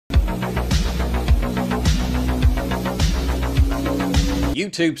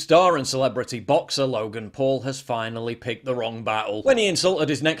YouTube star and celebrity boxer Logan Paul has finally picked the wrong battle when he insulted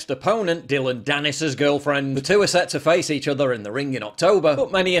his next opponent, Dylan Dennis's girlfriend. The two are set to face each other in the ring in October,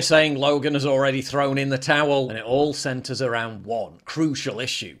 but many are saying Logan has already thrown in the towel, and it all centers around one crucial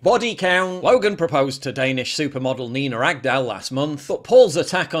issue: body count. Logan proposed to Danish supermodel Nina Agdal last month, but Paul's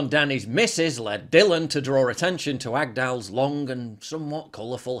attack on Danny's missus led Dylan to draw attention to Agdal's long and somewhat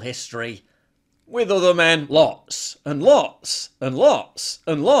colourful history with other men. Lots and lots and lots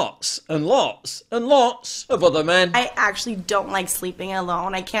and lots and lots and lots of other men. I actually don't like sleeping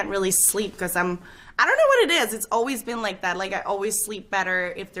alone. I can't really sleep because I don't know what it is. It's always been like that. Like, I always sleep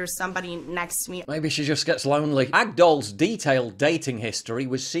better if there's somebody next to me. Maybe she just gets lonely. Agdal's detailed dating history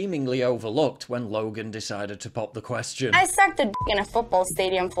was seemingly overlooked when Logan decided to pop the question. I sucked a dick in a football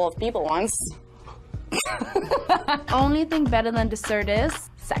stadium full of people once. Only thing better than dessert is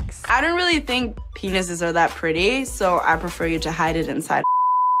sex. I don't really think penises are that pretty, so I prefer you to hide it inside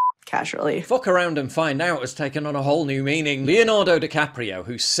casually. Fuck around and find out has taken on a whole new meaning. Leonardo DiCaprio,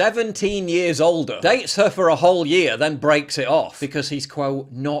 who's 17 years older, dates her for a whole year, then breaks it off because he's, quote,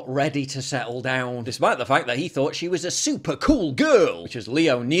 not ready to settle down, despite the fact that he thought she was a super cool girl, which, as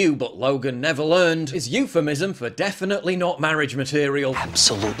Leo knew but Logan never learned, is euphemism for definitely not marriage material.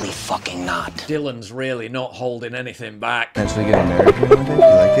 Absolutely fucking not. Dylan's really not holding anything back. Actually getting married, you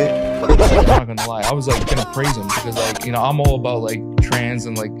like it? I'm not gonna lie, I was like gonna praise him because, like, you know, I'm all about like trans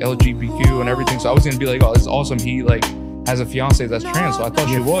and like LGBTQ and everything, so I was gonna be like, oh, it's awesome he like has a fiance that's trans, so I thought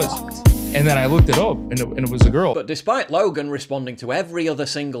she was. And then I looked it up, and it was a girl. But despite Logan responding to every other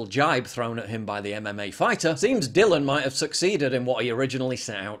single jibe thrown at him by the MMA fighter, seems Dylan might have succeeded in what he originally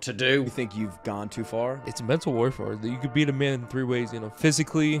set out to do. You think you've gone too far? It's mental warfare. You could beat a man in 3 ways, you know,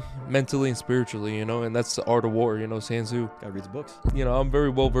 physically, mentally, and spiritually, you know, and that's the art of war, you know, Sun Tzu. Gotta read the books. You know, I'm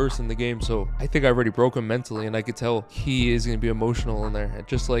very well versed in the game, so I think I already broke him mentally, and I could tell he is going to be emotional in there.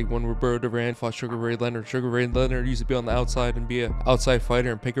 Just like when Roberto Duran fought Sugar Ray Leonard. Sugar Ray Leonard used to be on the outside and be an outside fighter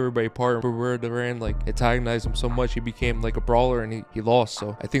and pick everybody apart. Roberto Duran like antagonized him so much he became like a brawler, and he lost.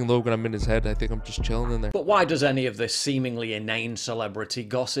 So I think Logan, I'm in his head. I think I'm just chilling in there. But why does any of this seemingly inane celebrity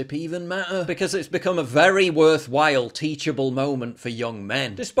gossip even matter? Because it's become a very worthwhile teachable moment for young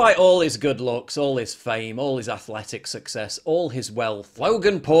men. Despite all his good looks, all his fame, all his athletic success, all his wealth,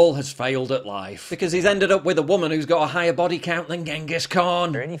 Logan Paul has failed at life because he's ended up with a woman who's got a higher body count than Genghis Khan.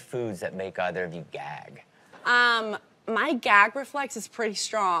 Are there any foods that make either of you gag? My gag reflex is pretty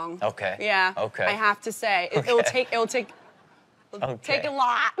strong. Okay. Yeah. Okay. I have to say, it'll take a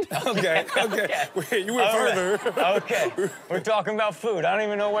lot. Okay. Wait, you went further. Okay. We're talking about food. I don't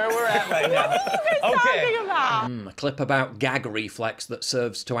even know where we're at right now. What are you guys talking about? A clip about gag reflex that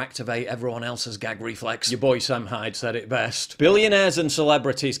serves to activate everyone else's gag reflex. Your boy Sam Hyde said it best. Billionaires and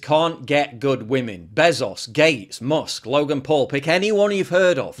celebrities can't get good women. Bezos, Gates, Musk, Logan Paul, pick anyone you've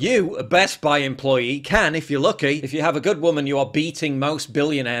heard of. You, a Best Buy employee, can if you're lucky. If you have a good woman, you are beating most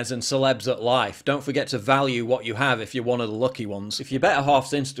billionaires and celebs at life. Don't forget to value what you have if you're one of the lucky ones. If your better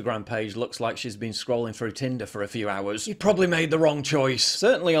half's Instagram page looks like she's been scrolling through Tinder for a few hours, you probably made the wrong choice.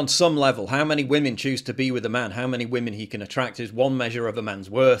 Certainly on some level, how many women choose to be with a man, how many women he can attract is one measure of a man's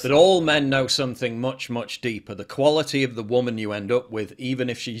worth. But all men know something much, much deeper. The quality of the woman you end up with, even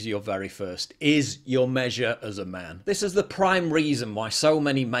if she's your very first, is your measure as a man. This is the prime reason why so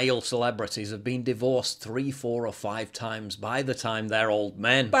many male celebrities have been divorced 3, 4, or 5 times by the time they're old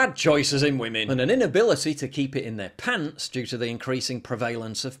men. Bad choices in women, and an inability to keep it in their pants due to the increasing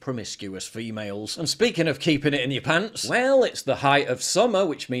prevalence of promiscuous females. And speaking of keeping it in your pants, well, it's the height of summer,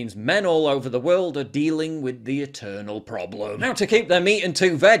 which means men all over the world are dealing with the eternal problem: how to keep their meat and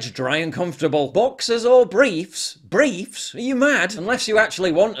 2 veg dry and comfortable. Boxers or briefs? Briefs? Are you mad? Unless you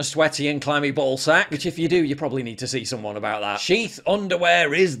actually want a sweaty and clammy ball sack, which if you do, you probably need to see someone about that. Sheath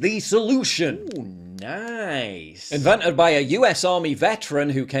underwear is the solution. Ooh, nice. Invented by a US Army veteran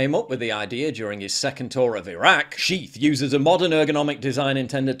who came up with the idea during his second tour of Iraq, Sheath uses a modern ergonomic design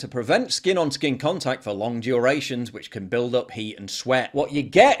intended to prevent skin-on-skin contact for long durations, which can build up heat and sweat. What you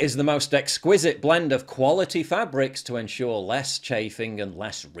get is the most exquisite blend of quality fabrics to ensure less chafing and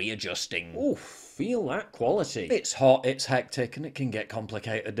less readjusting. Oof. Feel that quality. It's hot, it's hectic, and it can get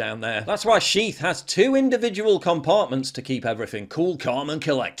complicated down there. That's why Sheath has 2 individual compartments to keep everything cool, calm, and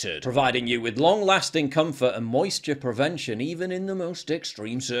collected, providing you with long-lasting comfort and moisture prevention even in the most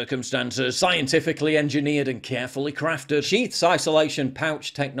extreme circumstances. Scientifically engineered and carefully crafted, Sheath's isolation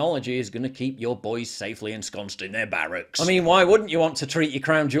pouch technology is going to keep your boys safely ensconced in their barracks. I mean, why wouldn't you want to treat your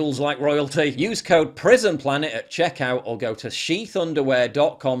crown jewels like royalty? Use code PrisonPlanet at checkout or go to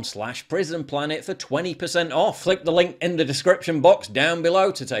sheathunderwear.com/PrisonPlanet for for 20% off. Click the link in the description box down below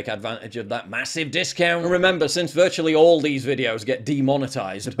to take advantage of that massive discount. And remember, since virtually all these videos get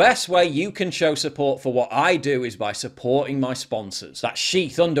demonetized, the best way you can show support for what I do is by supporting my sponsors. That's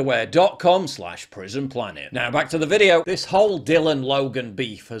sheathunderwear.com/prisonplanet. Now back to the video. This whole Dylan-Logan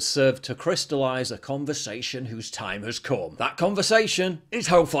beef has served to crystallize a conversation whose time has come. That conversation is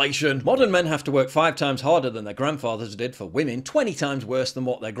hoflation. Modern men have to work 5 times harder than their grandfathers did for women, 20 times worse than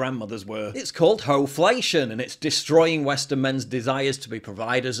what their grandmothers were. It's called hoflation, and it's destroying Western men's desires to be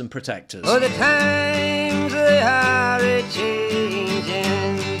providers and protectors. Oh, the times they are a-changing.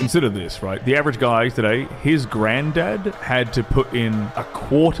 Consider this, right? The average guy today, his granddad had to put in a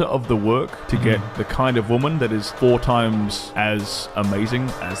quarter of the work to get the kind of woman that is 4 times as amazing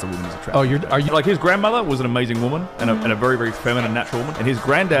as the woman is attractive. Oh, are you like his grandmother was an amazing woman and a very, very feminine, natural woman, and his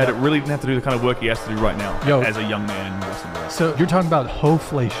granddad really didn't have to do the kind of work he has to do right now as a young man in the Western world. So you're talking about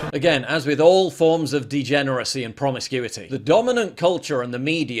hoflation. Again, as with all forms of degeneracy and promiscuity, the dominant culture and the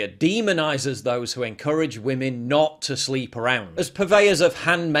media demonizes those who encourage women not to sleep around. As purveyors of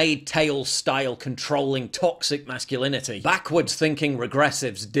Handmaid's Tale style controlling toxic masculinity, backwards thinking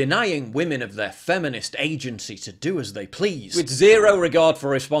regressives denying women of their feminist agency to do as they please, with zero regard for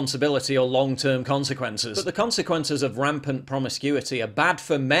responsibility or long-term consequences. But the consequences of rampant promiscuity are bad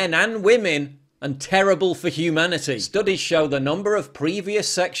for men and women and terrible for humanity. Studies show the number of previous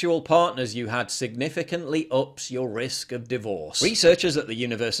sexual partners you had significantly ups your risk of divorce. Researchers at the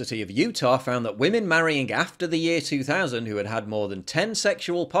University of Utah found that women marrying after the year 2000 who had had more than 10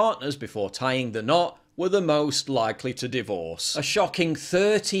 sexual partners before tying the knot were the most likely to divorce. A shocking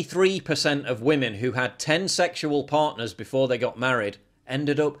 33% of women who had 10 sexual partners before they got married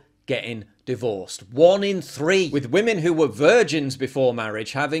ended up getting divorced. 1 in 3, with women who were virgins before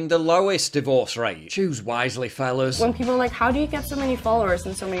marriage having the lowest divorce rate. Choose wisely, fellas. When people are like, how do you get so many followers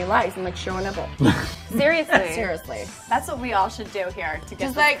and so many likes? I'm like, show a nipple. Seriously. Seriously. That's what we all should do here to get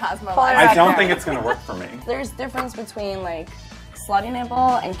Just this like, Cosmo follow life. it I out don't there. think it's gonna work for me. There's difference between like slutty nipple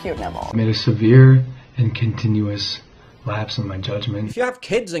and cute nipple. I made a severe and continuous lapse in my judgment. If you have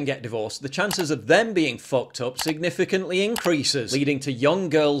kids and get divorced, the chances of them being fucked up significantly increases, leading to young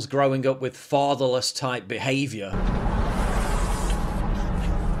girls growing up with fatherless type behavior,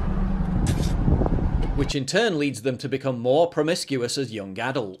 which in turn leads them to become more promiscuous as young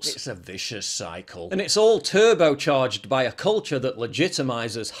adults. It's a vicious cycle. And it's all turbocharged by a culture that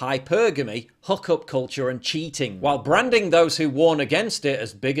legitimizes hypergamy, hookup culture and cheating, while branding those who warn against it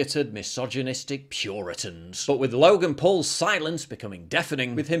as bigoted, misogynistic Puritans. But with Logan Paul's silence becoming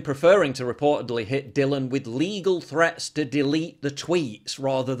deafening, with him preferring to reportedly hit Dylan with legal threats to delete the tweets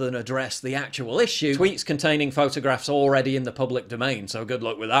rather than address the actual issue, tweets containing photographs already in the public domain, so good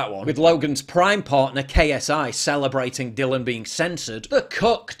luck with that one. With Logan's prime partner KSI celebrating Dylan being censored, the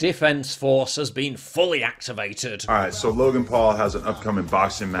Cook Defense Force has been fully activated. Alright, so Logan Paul has an upcoming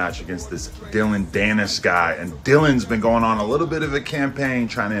boxing match against this Dylan Danis guy, and Dylan's been going on a little bit of a campaign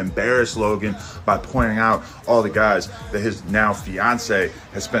trying to embarrass Logan by pointing out all the guys that his now fiance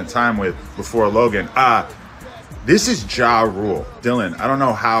has spent time with before Logan. This is Ja Rule. Dylan, I don't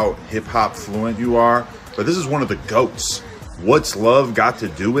know how hip-hop fluent you are, but this is one of the GOATs. What's love got to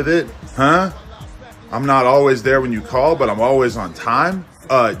do with it? Huh? I'm not always there when you call, but I'm always on time.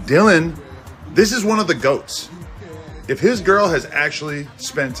 Dylan, this is one of the GOATs. If his girl has actually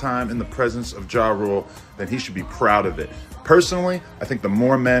spent time in the presence of Ja Rule, then he should be proud of it. Personally, I think the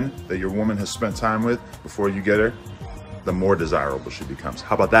more men that your woman has spent time with before you get her, the more desirable she becomes.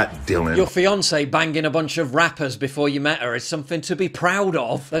 How about that, Dylan? Your fiance banging a bunch of rappers before you met her is something to be proud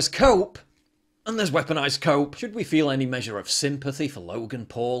of. There's cope. And there's weaponized cope. Should we feel any measure of sympathy for Logan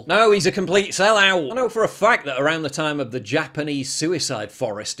Paul? No, he's a complete sellout. I know for a fact that around the time of the Japanese suicide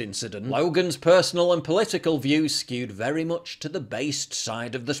forest incident, Logan's personal and political views skewed very much to the based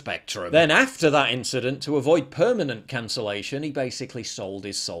side of the spectrum. Then after that incident, to avoid permanent cancellation, he basically sold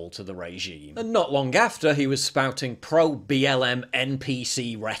his soul to the regime. And not long after, he was spouting pro-BLM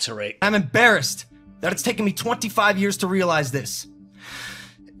NPC rhetoric. I'm embarrassed that it's taken me 25 years to realize this.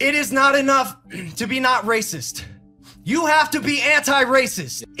 It is not enough to be not racist. You have to be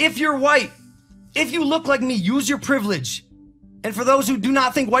anti-racist. If you're white, if you look like me, use your privilege. And for those who do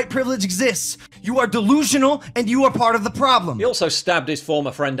not think white privilege exists, you are delusional and you are part of the problem. He also stabbed his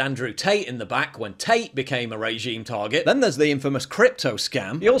former friend Andrew Tate in the back when Tate became a regime target. Then there's the infamous crypto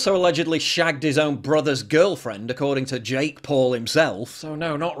scam. He also allegedly shagged his own brother's girlfriend, according to Jake Paul himself. So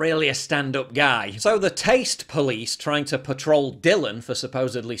no, not really a stand-up guy. So the taste police trying to patrol Dylan for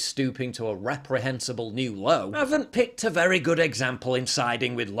supposedly stooping to a reprehensible new low haven't picked a very good example in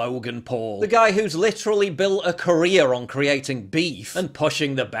siding with Logan Paul, the guy who's literally built a career on creating beef and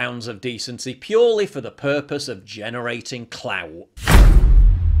pushing the bounds of decency purely for the purpose of generating clout.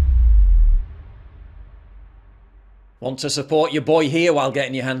 Want to support your boy here while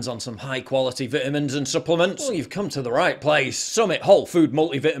getting your hands on some high quality vitamins and supplements? Well, you've come to the right place. Summit Whole Food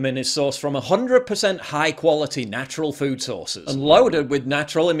Multivitamin is sourced from 100% high quality natural food sources and loaded with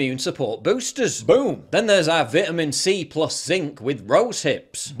natural immune support boosters. Boom! Then there's our vitamin C plus zinc with rose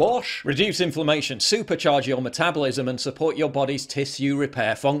hips. Bosh! Reduce inflammation, supercharge your metabolism and support your body's tissue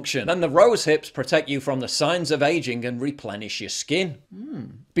repair function. Then the rose hips protect you from the signs of aging and replenish your skin.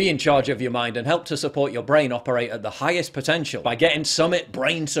 Be in charge of your mind and help to support your brain operate at the highest potential by getting Summit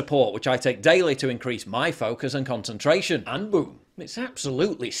Brain Support, which I take daily to increase my focus and concentration. And boom, it's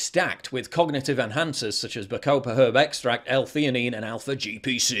absolutely stacked with cognitive enhancers such as Bacopa herb extract, L-theanine and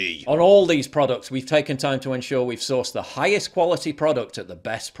alpha-GPC. On all these products, we've taken time to ensure we've sourced the highest quality product at the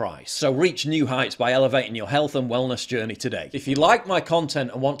best price. So reach new heights by elevating your health and wellness journey today. If you like my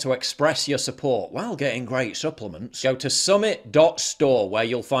content and want to express your support while getting great supplements, go to summit.store where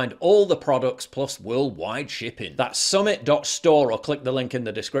you'll find all the products plus worldwide shipping. That's summit.store or click the link in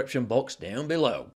the description box down below.